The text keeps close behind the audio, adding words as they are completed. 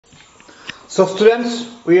So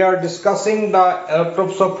students, we are discussing the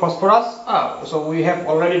allotropes of phosphorus. So we have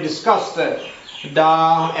already discussed the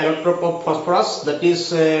allotrope of phosphorus, that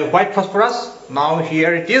is white phosphorus. Now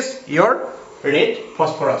here it is your red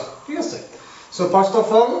phosphorus. Yes. So first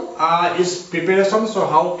of all is preparation. So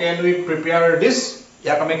how can we prepare this? So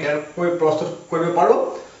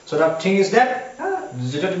the thing is that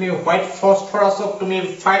white phosphorus of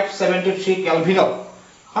 573 Kelvin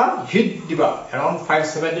heat diba around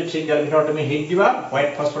 573 Kelvin to me heat diba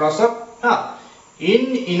white phosphorus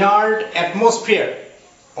in inert atmosphere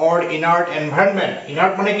or inert environment.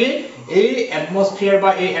 Inert mane ki ei atmosphere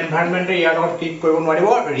ba ei environment e yar log ki koribo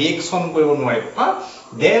nwaribo reaction koribo nwaribo.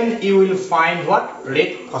 Then you will find what?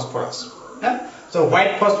 Red phosphorus. So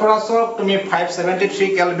white phosphorus to me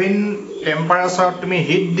 573 Kelvin temperature to me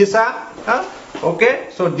heat disa. Okay,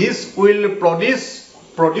 so this will produce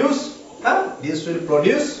this will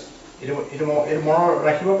produce in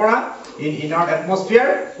inert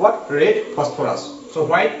atmosphere what? Red phosphorus. So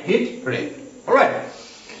white heat red. Alright.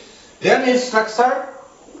 Then its structure.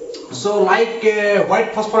 So like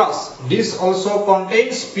white phosphorus, this also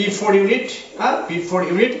contains P4 unit. P4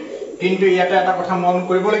 unit into yata eta kotha mon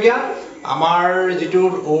koriboligya amar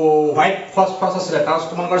jitu white phosphorus asile tar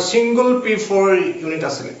tomanor single P4 unit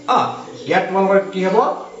asile. Yat tomanor ki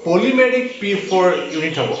hobo? Polymeric P4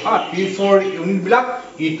 unit hobo. P4 unit bilak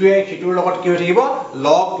itue hitur logot ki hoi thakibo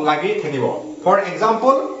log lagi thakibo. For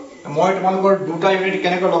example, মই তোমালোকৰ দুটা unit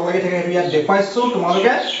কেনেকৈ লগ লাগি থাকে হেতু ইয়াত দেখাইছো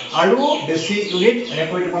তোমালোকে আৰু বেছি ইউনিট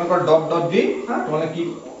এনেকৈ তোমালোকৰ ডট ডট দি তোমালোকে কি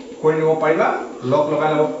কৰি লব পাৰিবা লগ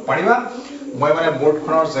লগাই লব পাৰিবা মই মানে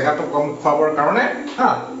বোৰ্ডখনৰ জায়গাটো কম খোৱাবৰ কাৰণে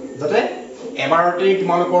যাতে এবাৰতে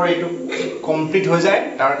তোমালোকৰ এইটো কমপ্লিট হৈ যায়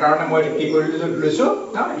তাৰ কাৰণে মই কি কৰি লৈছো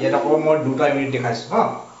ইয়াত আকৌ মই দুটা ইউনিট দেখাইছো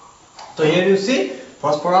So here you see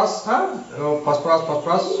phosphorus,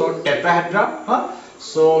 phosphorus, so tetrahedra.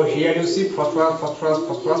 So here you see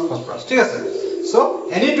phosphorus. ঠিক আছে so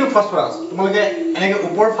any two phosphorus তোমালোকে এনেকে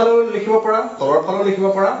ওপৰ ফালেও লিখিব পাৰা তলৰ ফালেও লিখিব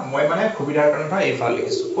পাৰা মই মানে সুবিধাৰ কাৰণে এই ফালে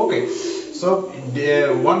লিখিছো okay so the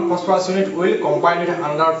one phosphorus unit will combine with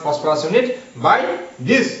another phosphorus unit by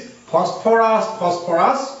this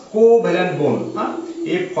phosphorus covalent bond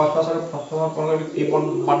এই phosphorus তোমালোকে কি বন্ধ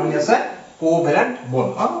বান্ধনি আছে covalent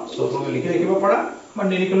bond so তোমালোকে লিখি ৰাখিব পাৰা মানে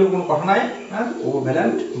নিলিখিলেও কোনো কথা নাই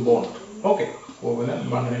covalent bond okay covalent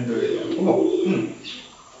bond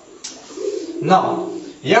now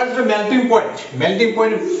here's the melting point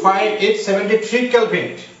 5873 Kelvin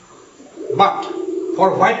but for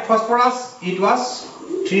white phosphorus it was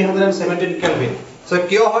 317 Kelvin so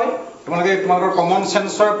kiyo hoy তোমালোকৰ common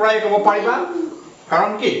sense ৰ পৰাই ক'ব পাৰিবা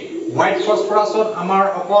কাৰণ কি white phosphorus আমাৰ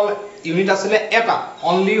অকল unit asile eta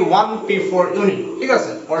only one P4 unit ঠিক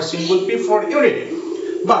আছে or single P4 unit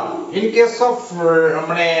but in case of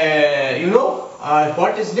you know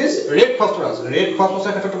what is this red phosphorus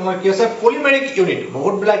ক্ষেত্ৰত তোমাৰ কি আছে polymeric unit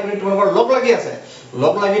বহুত বিলাক unit তোমালোকৰ লগ লাগি আছে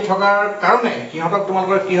লগ লাগি থকাৰ কাৰণে কি হতক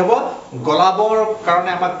তোমালোকৰ কি হ'ব গলাবৰ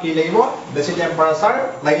কাৰণে আমাক কি লাগিব বেছি টেম্পাৰেচাৰ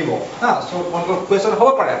লাগিব সো তোমালোকৰ কোৱেশ্চন হ'ব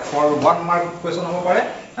পাৰে for 1 mark কোৱেশ্চন হ'ব পাৰে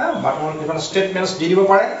বাট তোমালোকে কিমান ষ্টেটমেন্টস দি দিব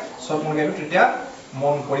পাৰে সো তোমালোকে তেতিয়া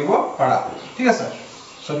মন কৰিব পাৰা ঠিক আছে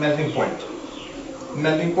so melting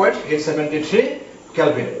point 873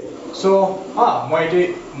 Kelvin so মই এটি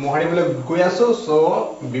মহাৰিবলৈ গৈ আছো so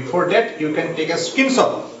before that you can take a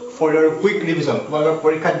screenshot for your quick revision তোমালোকৰ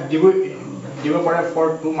পৰীক্ষা দিব পাৰে for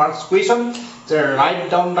 2 marks question to write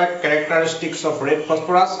down the characteristics of red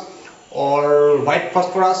phosphorus or white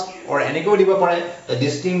phosphorus or এনেকৈ দিব পাৰে the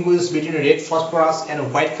distinguish between red phosphorus and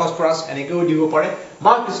white phosphorus এনেকৈ দিব পাৰে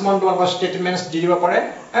বা কিছুমান তোমালোকৰ statements দি দিব পাৰে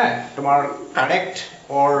তোমাৰ correct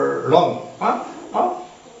or wrong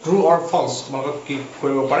true or false তোমালোক কি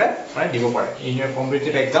কৰিব পাৰে মানে দিব পাৰে in your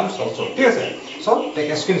competitive exams also ঠিক আছে so take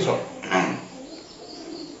a screenshot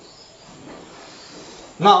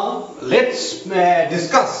now let's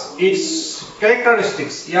discuss its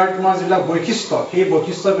characteristics ইয়াৰ তোমাৰ যিলা বৈশিষ্ট্য সেই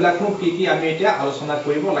বৈশিষ্ট্যবিলাকনো কি কি আমি এতিয়া আলোচনা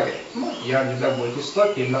কৰিব লাগে ইয়াৰ যিলা বৈশিষ্ট্য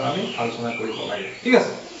কিবিলাক আমি আলোচনা কৰিব লাগে ঠিক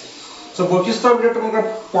আছে so বৈশিষ্ট্যৰ ভিতৰত তোমালোকৰ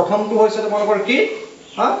প্ৰথমটো হৈছে তোমালোকৰ কি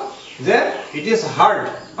যে it is hard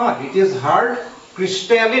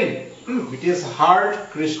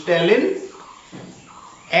crystalline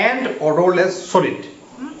and odorless solid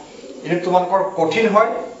এটা তোমালোকৰ কঠিন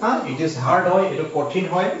হয় it is hard হয় এটা কঠিন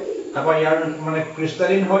হয় তাৰপৰ ইয়াৰ মানে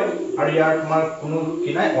crystalline হয় আৰু ইয়াৰ তোমাৰ কোনো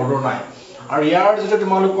কি নাই odor নাই আৰু ইয়াৰ যেটো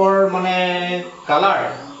তোমালোকৰ মানে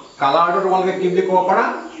কালাৰটো তোমালোকে কি বুলি ক'ব পাৰা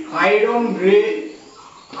iron gray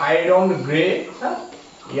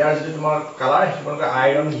ইয়াৰ যেটো তোমাৰ কালাৰ তোমালোকে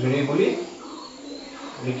iron gray বুলি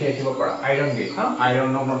লিখি ৰাখিব পাৰা iron gray iron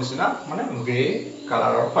নম্বৰ দিছিনা মানে gray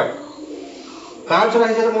কালাৰৰ হয় তাৰপিছত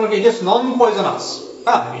আহিছে তোমালোকে it is non poisonous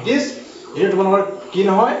it is এটা তোমালোকৰ কি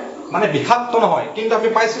নহয় মানে বিষাক্ত নহয় কিন্তু আমি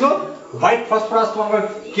পাইছিলো হোৱাইট ফসফৰাছ তোমালোকৰ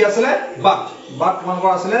কি আছিল বাট তোমালোকৰ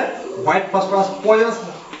আছিল হোৱাইট ফসফৰাছ পয়জন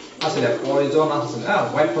আছিল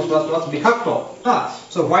হোৱাইট ফসফৰাছ প্লাছ বিষাক্ত হা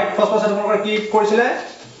সো হোৱাইট ফসফৰাছ তোমালোকৰ কি কৰিছিলে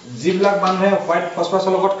যিবিলাক মানুহে হোৱাইট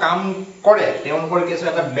ফসফৰাছৰ লগত কাম কৰে তেওঁলোকৰ কি আছিল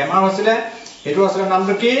এটা বেমাৰ হৈছিল এটো আছিল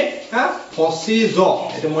নামটো কি হা ফসিজ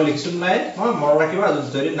এটো মই লিখিছো নাই মই মনত ৰাখিবা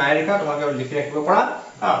যদি নাই লিখা তোমালোকে লিখি ৰাখিব পাৰা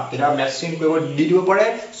হা এটা মেচিং কৰিব দি দিব পাৰে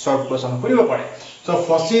শৰ্ট কোৱেশ্চন কৰিব পাৰে সো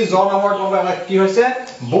ফসিজ নামৰ তোমালোকৰ কি হৈছে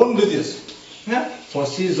বোন ডিজিজ হা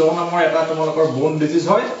ফসিজ নামৰ এটা তোমালোকৰ বোন ডিজিজ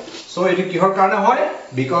হয় সো এটো কিহৰ কাৰণে হয়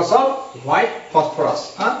বিকজ অফ হোৱাইট ফসফৰাছ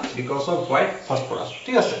হা বিকজ অফ হোৱাইট ফসফৰাছ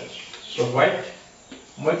ঠিক আছে সো হোৱাইট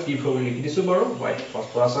মই কি ফৰ লিখি দিছো বাৰু হোৱাইট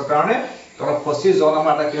ফসফৰাছৰ কাৰণে তোৰ ফসিজ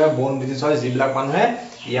নামৰ এটা কি হয় বোন ডিজিজ হয় যিবিলাক মানুহে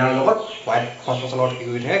ইয়াৰ লগত হোৱাইট ফসফৰাছৰ লগত কি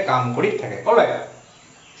কৰি থাকে কাম কৰি থাকে alright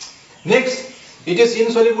next it is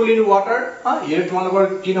insoluble in water ইয়াৰ তোমালোকৰ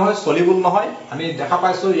কি নহয় soluble নহয় আমি দেখা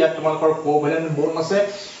পাইছো ইয়াত তোমালোকৰ কোভ্যালেন্ট বন্ড আছে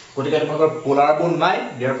গতিকে তোমালোকৰ পোলাৰ বন্ড নাই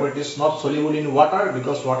therefore it is not soluble in water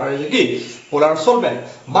because water is a key polar solvent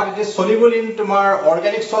but it is soluble in তোমাৰ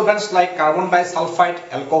organic solvents like carbon bisulfite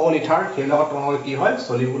alcohol ether সেইবিলাক তোমালোকৰ কি হয়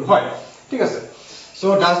soluble হয় ঠিক আছে so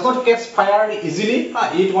does not catch fire easily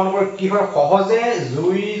এই তোমালোকৰ কি হয় সহজে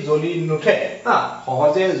জুই জ্বলি নুঠে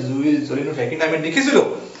সহজে জুই জ্বলি নুঠে কিন্তু আমি দেখিছিলো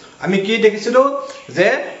আমি কি দেখিছিলো যে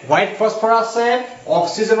হোৱাইট ফসফৰাছে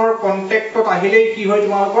অক্সিজেনৰ কন্টাক্টত আহিলে কি হয়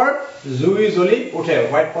তোমালোকৰ জুই জ্বলি উঠে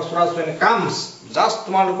হোৱাইট ফসফৰাছ when comes just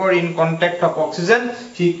তোমালোকৰ in contact of oxygen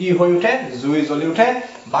he কি হৈ উঠে জুই জ্বলি উঠে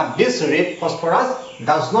but this red phosphorus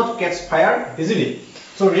does not catch fire easily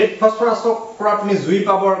so red phosphorus পৰা তুমি জুই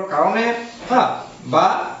পাবৰ কাৰণে বা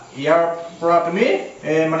ইয়াৰ পৰা তুমি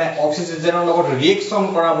মানে অক্সিজেনৰ লগত ৰিএকচন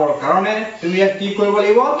কৰাবৰ কাৰণে তুমি ইয়াত কি কৰিব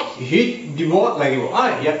লাগিব হিট দিব লাগিব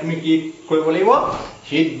ইয়াত তুমি কি কৰিব লাগিব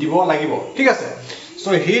হিট দিব লাগিব ঠিক আছে সো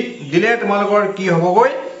হিট দিলে তোমালোকৰ কি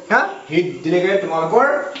হ'বগৈ হিট দিলেগে তোমালোকৰ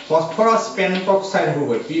ফসফৰাছ পেন্টক্সাইড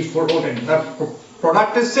হ'বগৈ P4O10 the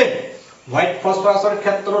product is same white ফসফৰাছৰ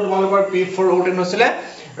ক্ষেত্ৰত তোমালোকৰ P4O10 হৈছিল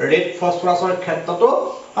red ফসফৰাছৰ ক্ষেত্ৰতো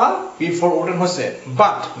P4O10 হৈছে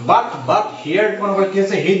but here তোমালোকৰ কি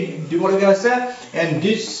আছে হিট দিব লগা হৈছে and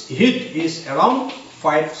this heat is around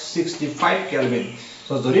 565 Kelvin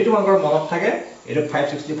so যদি তোমালোকৰ মনত থাকে এটো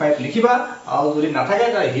 565 লিখিবা আৰু যদি নাথাকে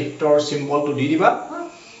তাৰ হিটৰ সিম্বলটো দি দিবা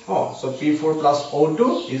so P4 plus O2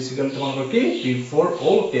 is equal to তোমালোকৰ কি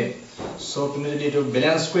P4O10 so তুমি যদি এটো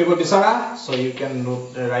ব্যালেন্স কৰিব বিচাৰা so you can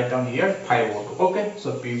write down here 5O2 okay so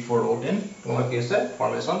P4O10 তোমালোকৰ কি আছে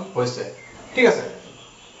ফৰ্মেশন হৈছে ঠিক আছে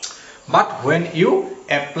but when you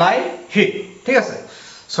apply heat ঠিক আছে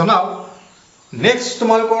so now next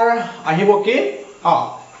তোমালোকৰ আহিব কি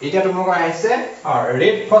এটা তোমালোকৰ আহিছে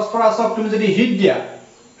red ফসফৰাছক তুমি যদি হিট দিয়া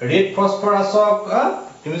red ফসফৰাছক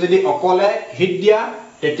তুমি যদি অকলে হিট দিয়া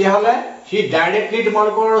তেতিয়া হলে হি ডাইৰেক্টলি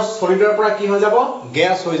তোমালোকৰ সলিডৰ পৰা কি হৈ যাব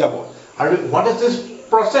গ্যাস হৈ যাব আৰু what is this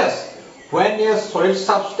process when a solid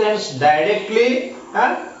substance directly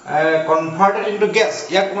converted into gas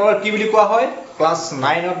ইয়াক তোমালোকৰ কি বুলি কোৱা হয় ক্লাস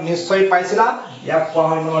 9 ত নিশ্চয় পাইছিলা ইয়াক কোৱা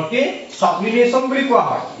হয় নহয় কি সাবলিমেশন বুলি কোৱা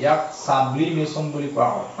হয় ইয়াক সাবলিমেশন বুলি কোৱা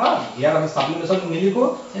হয় ইয়াক আমি সাবলিমেশন নিলিখো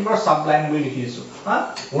এবাৰ সাবলাইম বুলি লিখিছো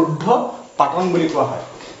ঊৰ্ধ্ব পাতন বুলি কোৱা হয়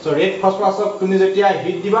so red phosphorus তুমি যেতিয়া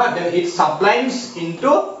হিট দিবা then it sublimes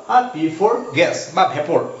into P4 gas বা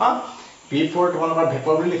vapor P4 তোমালোকৰ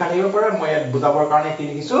vapor বুলি লিখা থাকিব পাৰে মই ইয়াত বুজাবৰ কাৰণে কি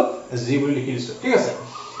লিখিছো G বুলি লিখি দিছো ঠিক আছে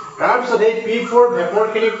তাৰপিছত এই P4 vapor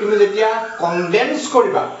খিনি তুমি যেতিয়া কনডেন্স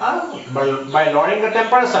কৰিবা by lowering the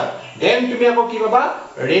temperature then তুমি আকৌ কি পাবা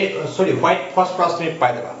white phosphorus তুমি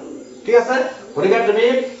পাই যাবা ঠিক আছে গতিকে তুমি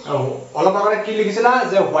অলপ আগতে কি লিখিছিলা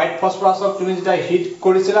যে হোৱাইট ফসফৰাছক তুমি যেতিয়া হিট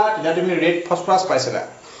কৰিছিলা তেতিয়া তুমি ৰেড ফসফৰাছ পাইছিলা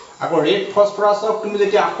আকৌ ৰেড ফসফৰাছক তুমি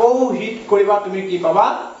যেতিয়া আকৌ হিট কৰিবা তুমি কি পাবা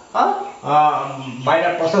by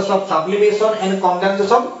the process of sublimation and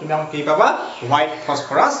condensation তুমি কি পাবা হোৱাইট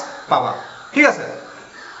ফসফৰাছ পাবা ঠিক আছে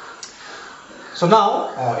so now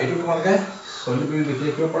এটো তোমালোকে সলিউবল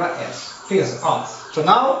লিখিব পৰা s ঠিক আছে so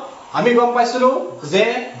now আমি গম পাইছিলো যে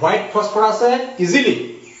white ফসফৰাছে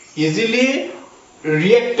easily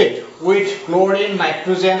reacted with chlorine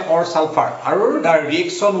nitrogen or sulfur আৰু the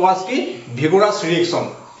reaction was কি vigorous reaction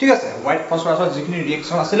ঠিক আছে হোৱাইট ফসফৰাছৰ যিখিনি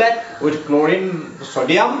ৰিঅ্যাকচন আছিল with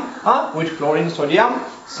chlorine sodium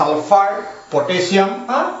sulfur potassium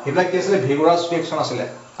হেবিলাক কি আছিল vigorous reaction আছিল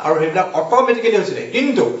আৰু হেবিলাক অটোমেটিক্যালি হৈছিল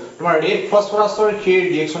কিন্তু তোমাৰ ৰেড ফসফৰাছৰ সেই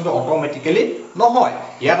ৰিঅ্যাকচনটো অটোমেটিক্যালি নহয়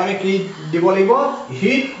ইয়াত আমি কি দিব লাগিব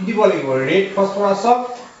হিট দিব লাগিব ৰেড ফসফৰাছক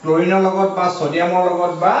ক্লোৰিনৰ লগত বা সোডিয়ামৰ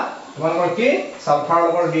লগত বা তোমালোকৰ কি সালফাৰৰ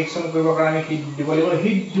লগত ৰিঅ্যাকচন কৰিবৰ কাৰণে আমি হিট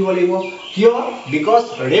দিব লাগিব কিয় because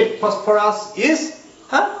red phosphorus is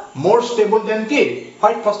more stable than কি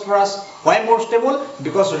white phosphorus. Why more stable?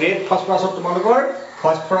 Because red phosphorus of তোমালোকৰ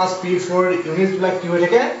phosphorus P4 units বিলাক কি হৈ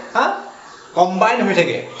থাকে combine হৈ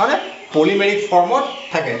থাকে মানে polymeric formত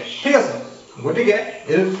থাকে ঠিক আছে গটিকে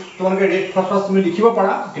এই তোমালোকে red phosphorus তুমি লিখিব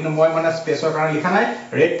পাৰা কিন্তু মই মানে স্পেচৰ কাৰণে লিখা নাই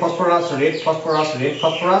red phosphorus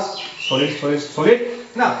solid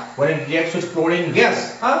now when it reacts with chlorine gas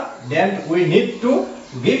then we need to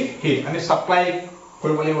give heat and supply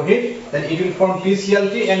কৰিব লাগিব heat then it will form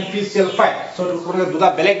PCl3 and PCl5 so তোমালোকে দুটা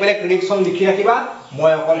বেলেগ বেলেগ ৰিঅ্যাকচন লিখি ৰাখিবা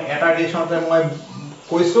মই অকল এটা ৰিঅ্যাকচনতে মই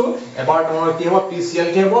কৈছো এবাৰ তোমালোকৰ কি হ'ব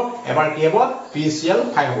PCl3 হ'ব এবাৰ কি হ'ব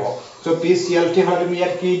PCl5 হ'ব so PCl3 হলে তুমি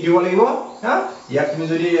ইয়াত কি দিব লাগিব ইয়াত তুমি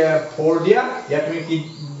যদি 4 দিয়া ইয়াত তুমি কি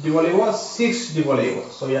দিব লাগিব 6 দিব লাগিব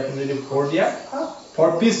so ইয়াত তুমি যদি 4 দিয়া for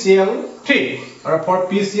PCl3 or for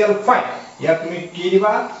PCl5 ইয়াত তুমি কি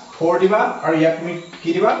দিবা 4 দিবা আৰু ইয়াত তুমি কি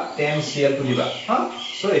দিবা 10Cl2 দিবা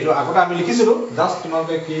so এটো আগতে আমি লিখিছিলো জাস্ট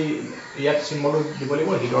তোমালোকে কি ইয়াত সিম্বল দিব লাগিব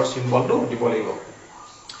হিটৰ সিম্বলটো দিব লাগিব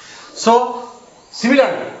so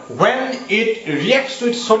similarly when it reacts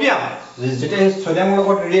with sodium যেটা সোডিয়াম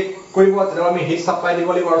লগত ৰিয়েক্ট কৰিব তেতিয়া আমি হিট সাপ্লাই দিব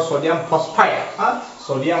লাগিব আৰু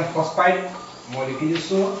সোডিয়াম ফসফাইড মই লিখি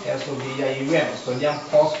দিছো SODIUM sodium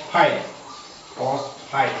phosphide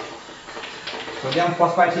sodium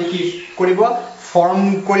phosphide কি কৰিব form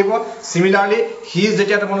কৰিব similarly he is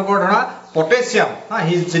যেতিয়া তোমালোকৰ ধৰা potassium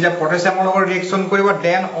he is যেতিয়া potassium লগত ৰিঅ্যাকচন কৰিব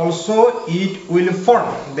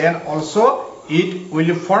then also it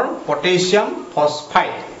will form potassium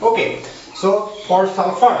phosphide okay so for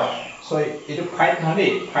sulfur so it fight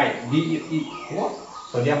DE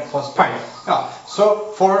sodium phosphide so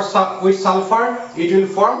for with sulfur it will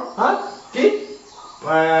form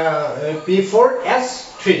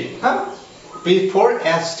P4S3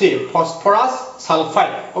 P4S3 phosphorus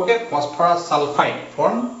sulfide okay phosphorus sulfide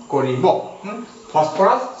form কৰিব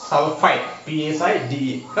phosphorus sulfide PSIDE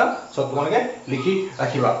so তোমালোকে লিখি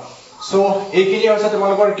ৰাখিবা so এইখিনি হৈছে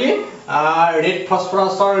তোমালোকৰ কি red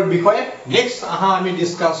phosphorus ৰ বিষয়ে next আমি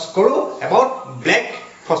ডিসকাস কৰো about black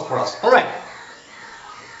phosphorus all right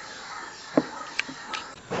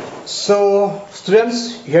so students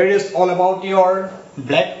here is all about your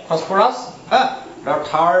black phosphorus the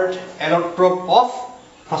third allotrope of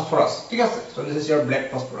phosphorus ঠিক আছে so this is your black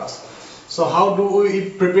phosphorus so how do we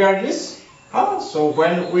prepare this so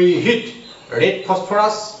when we heat red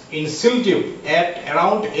phosphorus in seal tube at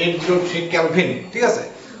around 803 Kelvin ঠিক আছে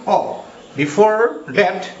before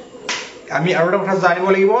that আমি আৰু এটা কথা জানিব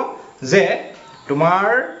লাগিব যে তোমাৰ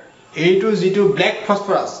এইটো যেটো black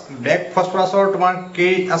phosphorus ৰ তোমাৰ কি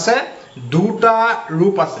আছে দুটা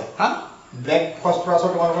ৰূপ আছে black phosphorus ৰ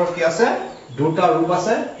তোমাৰ কি আছে দুটা ৰূপ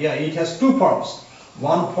আছে yeah it has two forms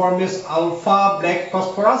one form is alpha black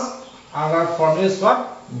phosphorus another form is what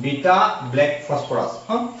beta black phosphorus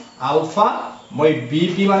alpha মই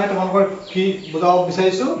BP মানে তোমালোকৰ কি বুজাব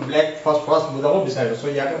বিচাৰিছো black phosphorus বুজাব বিচাৰিছো সো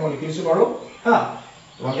ইয়াতে মই লিখিছো বাৰু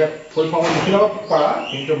তোমালোকে ফুল ফৰ্ম লিখি লব পাৰা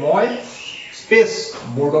কিন্তু মই স্পেস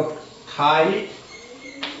বোৰ্ডত ঠাই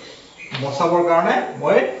বসাবৰ কাৰণে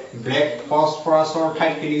মই black phosphorus ৰ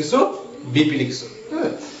ঠাইত কি লিখিছো BP লিখিছো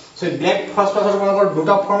সো black phosphorus ৰ তোমালোকৰ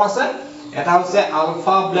দুটা ফৰ্ম আছে এটা হৈছে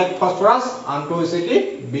alpha black phosphorus আনটো হৈছে কি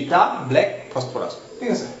beta black phosphorus ঠিক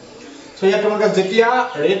আছে so ইয়াত তোমালোকে যেতিয়া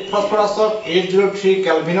red phosphorus of 803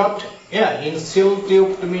 Kelvinত in seal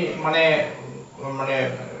tube তুমি মানে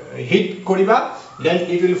heat কৰিবা then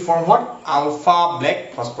it will form what alpha black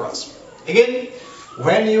phosphorus again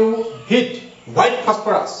when you heat white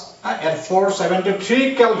phosphorus at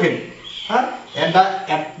 473 Kelvin and the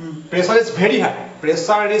pressure is very high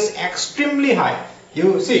pressure is extremely high you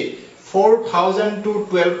see 4000 to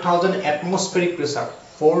 12000 atmospheric pressure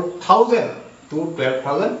 4000 to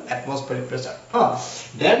 12,000 atmospheric pressure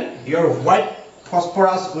then your white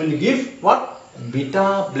phosphorus will give what beta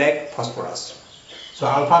black phosphorus so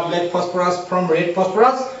alpha black phosphorus from red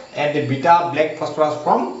phosphorus and the beta black phosphorus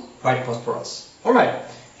from white phosphorus all right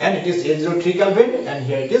and it is 803 Kelvin and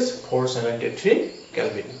here it is 473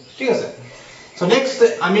 Kelvin ঠিক আছে so next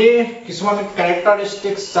আমি কিছুমান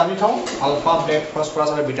characteristics জানি থওঁ alpha black phosphorus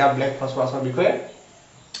আৰু beta black phosphorus ৰ বিষয়ে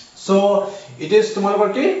so it is তোমালোকৰ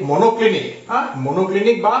কি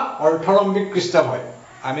monoclinic বা orthorhombic crystal হয়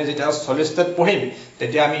আমি যেটা solid state পঢ়িম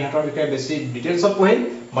তেতিয়া আমি হেতৰ বিষয়ে বেছি ডিটেইলছত পঢ়িম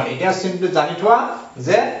বাট এটা সিম্পলি জানি থোৱা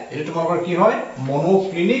যে এটো তোমালোকৰ কি হয়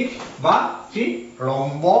monoclinic বা কি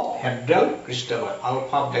rhombohedral crystal হয়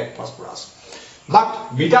alpha black phosphorus but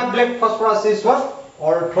beta black phosphorus is what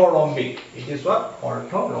orthorhombic it is what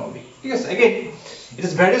orthorhombic yes again it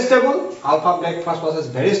is very stable alpha black phosphorus is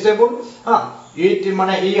very stable it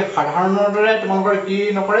মানে এই সাধাৰণৰে তোমালোকৰ কি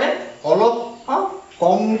নকৰে অলপ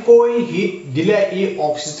কমকৈ হিট দিলে ই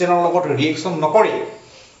অক্সিজেনৰ লগত ৰিঅ্যাকচন নকৰে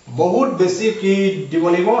বহুত বেছি কি দিব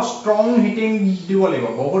লাগিব স্ট্ৰং হিটিং দিব লাগিব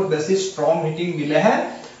বহুত বেছি স্ট্ৰং হিটিং দিলেহে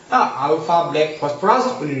ULFA black phosphorus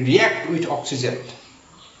will react with oxygen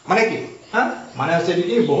মানে কি মানে আছে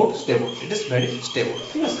কি বহুত stable it is very stable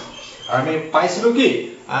ঠিক আছে আৰু আমি পাইছিলো কি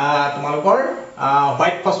তোমালোকৰ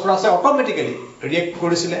হোয়াইট ফসফৰাসে অটোমেটিক্যালি ৰিয়েক্ট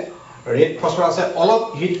কৰিছিলে red phosphorus অলপ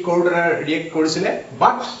হিট কৰোতে ৰিয়েক্ট কৰিছিলে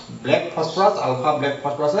বাট black ফসফৰাস ULFA black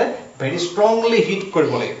ফসফৰাসে very স্ট্ৰংলি hit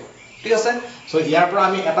কৰিব লাগিব ঠিক আছে সো ইয়াৰ পৰা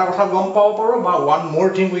আমি এটা কথা গম পাব পাৰো বা one more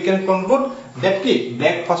thing we can conclude that কি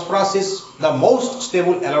black phosphorus is the most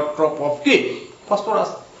stable allotrope of কি phosphorus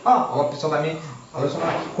অলপ পিছত আমি আলোচনা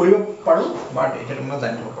কৰিব পাৰো বাট এটা তোমৰা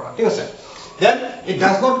জানিব পাৰা ঠিক আছে then it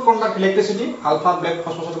does not conduct electricity alpha black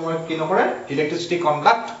phosphorus তোমরা কি নকৰে electricity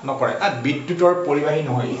conduct নকৰে বিদ্যুতৰ পৰিবাহী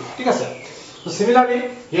নহয় ঠিক আছে so similarly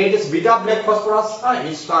here it is beta black phosphorus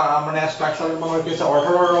is মানে structure মানে কি আছে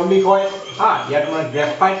orthorhombic হয় ইয়াত মানে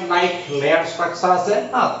graphite like layer structure আছে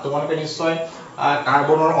তোমালোকে নিশ্চয়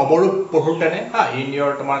কাৰ্বনৰ অৱৰোপ পঢ়ুতেনে in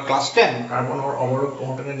your তোমাৰ ক্লাস 10 কাৰ্বনৰ অৱৰোপ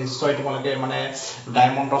পঢ়ুতেনে নিশ্চয় তোমালোকে মানে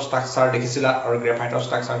ডায়মণ্ডৰ স্ট্ৰাকচাৰ দেখিছিলা আৰু গ্ৰাফাইটৰ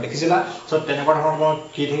স্ট্ৰাকচাৰ দেখিছিলা সো তেনেকুৱা ধৰণৰ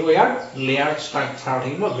কি থাকিব ইয়াৰ লেয়াৰ স্ট্ৰাকচাৰ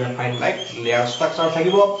থাকিব গ্ৰাফাইট লাইক লেয়াৰ স্ট্ৰাকচাৰ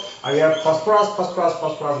থাকিব আৰু ইয়াৰ ফসফৰাস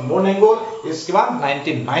বন্ড এংগল ইজ কিমান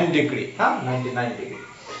 99 degree 99 degree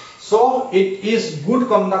so it is good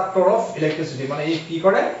conductor of electricity মানে ই কি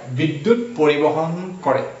কৰে বিদ্যুৎ পৰিবহন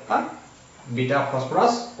কৰে beta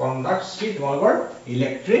phosphorus conducts তোমালোকৰ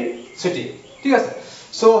electricity ঠিক আছে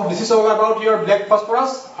so this is all about your black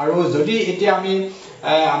phosphorus আৰু যদি এতিয়া আমি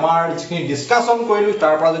আমাৰ যিখিনি ডিসকাশন কৰিলো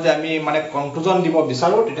তাৰ পৰা যদি আমি মানে কনক্লুজন দিব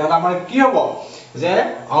বিচাৰো তেতিয়াহলে আমাৰ কি হ'ব যে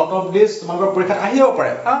আউট অফ দিস তোমালোকৰ পৰীক্ষাত আহিব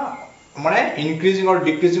পাৰে মানে ইনক্ৰিজিং অৰ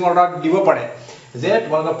ডিক্ৰিজিং অৰ্ডাৰ দিব পাৰে যে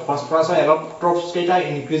তোমালোকৰ ফসফৰাসৰ এলট্ৰপছ কেইটা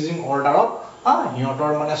ইনক্ৰিজিং অৰ্ডাৰত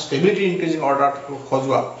হিহঁতৰ মানে ষ্টেবিলিটি ইনক্ৰিজিং অৰ্ডাৰত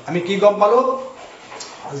খজুৱা আমি কি গম পালো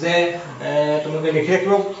যে তোমালোকে লিখি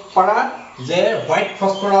ৰাখিব পাৰা যে হোয়াইট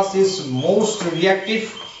ফসফৰাস ইজ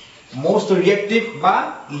most reactive বা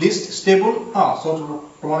least stable সো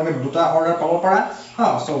তোমালোকে দুটা অৰ্ডাৰ পাব পাৰা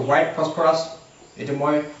সো হোয়াইট ফসফৰাস এটা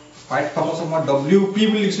মই হোয়াইট ফসফৰাস মই WP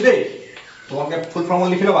বুলি লিখিছো দেই তোমালোকে ফুল ফৰ্ম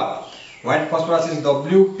লিখি লবা white phosphorus is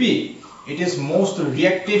WP it is most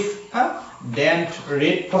reactive than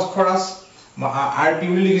red phosphorus RP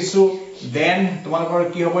বুলি লিখিছো then তোমালোকৰ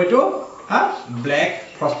কি হ'ব এটো black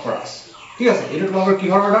phosphorus ঠিক আছে এটো তোমালোকৰ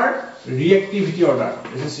কিহৰ order reactivity order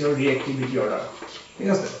this is your reactivity order ঠিক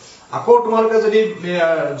আছে আকৌ তোমালোকে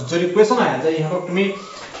যদি কোৱেশ্চন আহে যে ইহঁতক তুমি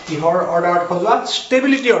কিহৰ অৰ্ডাৰত খোজা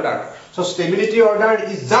stability order so stability order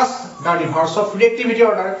is just the reverse of reactivity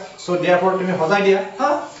order so therefore তুমি হজাই দিয়া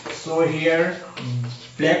so here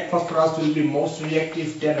black phosphorus will be most reactive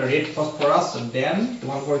than red phosphorus then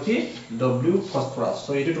তোমালোকৰ কি W phosphorus so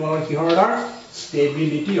এটো তোমালোকৰ কিহৰ অৰ্ডাৰ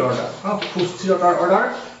stability order সুস্থিৰতাৰ order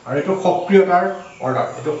আৰু এটো সক্ৰিয়তাৰ অৰ্ডাৰ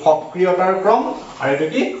এটো সক্ৰিয়তাৰ ক্ৰম আৰু এটো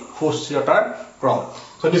কি সুস্থিৰতাৰ ক্ৰম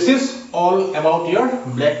so this is all about your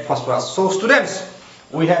black phosphorus so students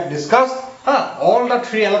we have discussed all the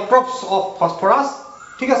three allotropes of phosphorus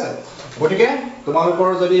ঠিক আছে গটিকে তোমালোকৰ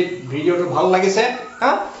যদি ভিডিওটো ভাল লাগিছে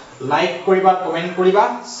লাইক কৰিবা কমেন্ট কৰিবা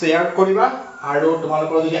শেয়াৰ কৰিবা আৰু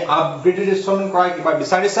তোমালোকৰ যদি আপগ্ৰেডেশন কৰা কিবা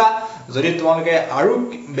বিচাৰিছা যদি তোমালোকে আৰু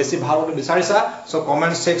বেছি ভাল হতে বিচাৰিছা সো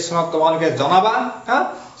কমেন্ট সেকশনত তোমালোকে জনাবা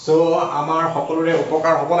সো আমাৰ সকলোৰে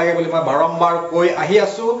উপকাৰ হ'ব লাগে বুলি মই বাৰম্বাৰ কৈ আহি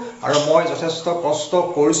আছো আৰু মই যথেষ্ট কষ্ট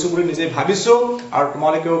কৰিছো বুলি নিজে ভাবিছো আৰু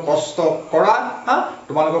তোমালোকেও কষ্ট কৰা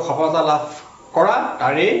তোমালোকক সফলতা লাভ কৰা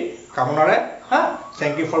তাৰে কামনাৰে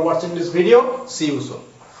thank you for watching this video see you soon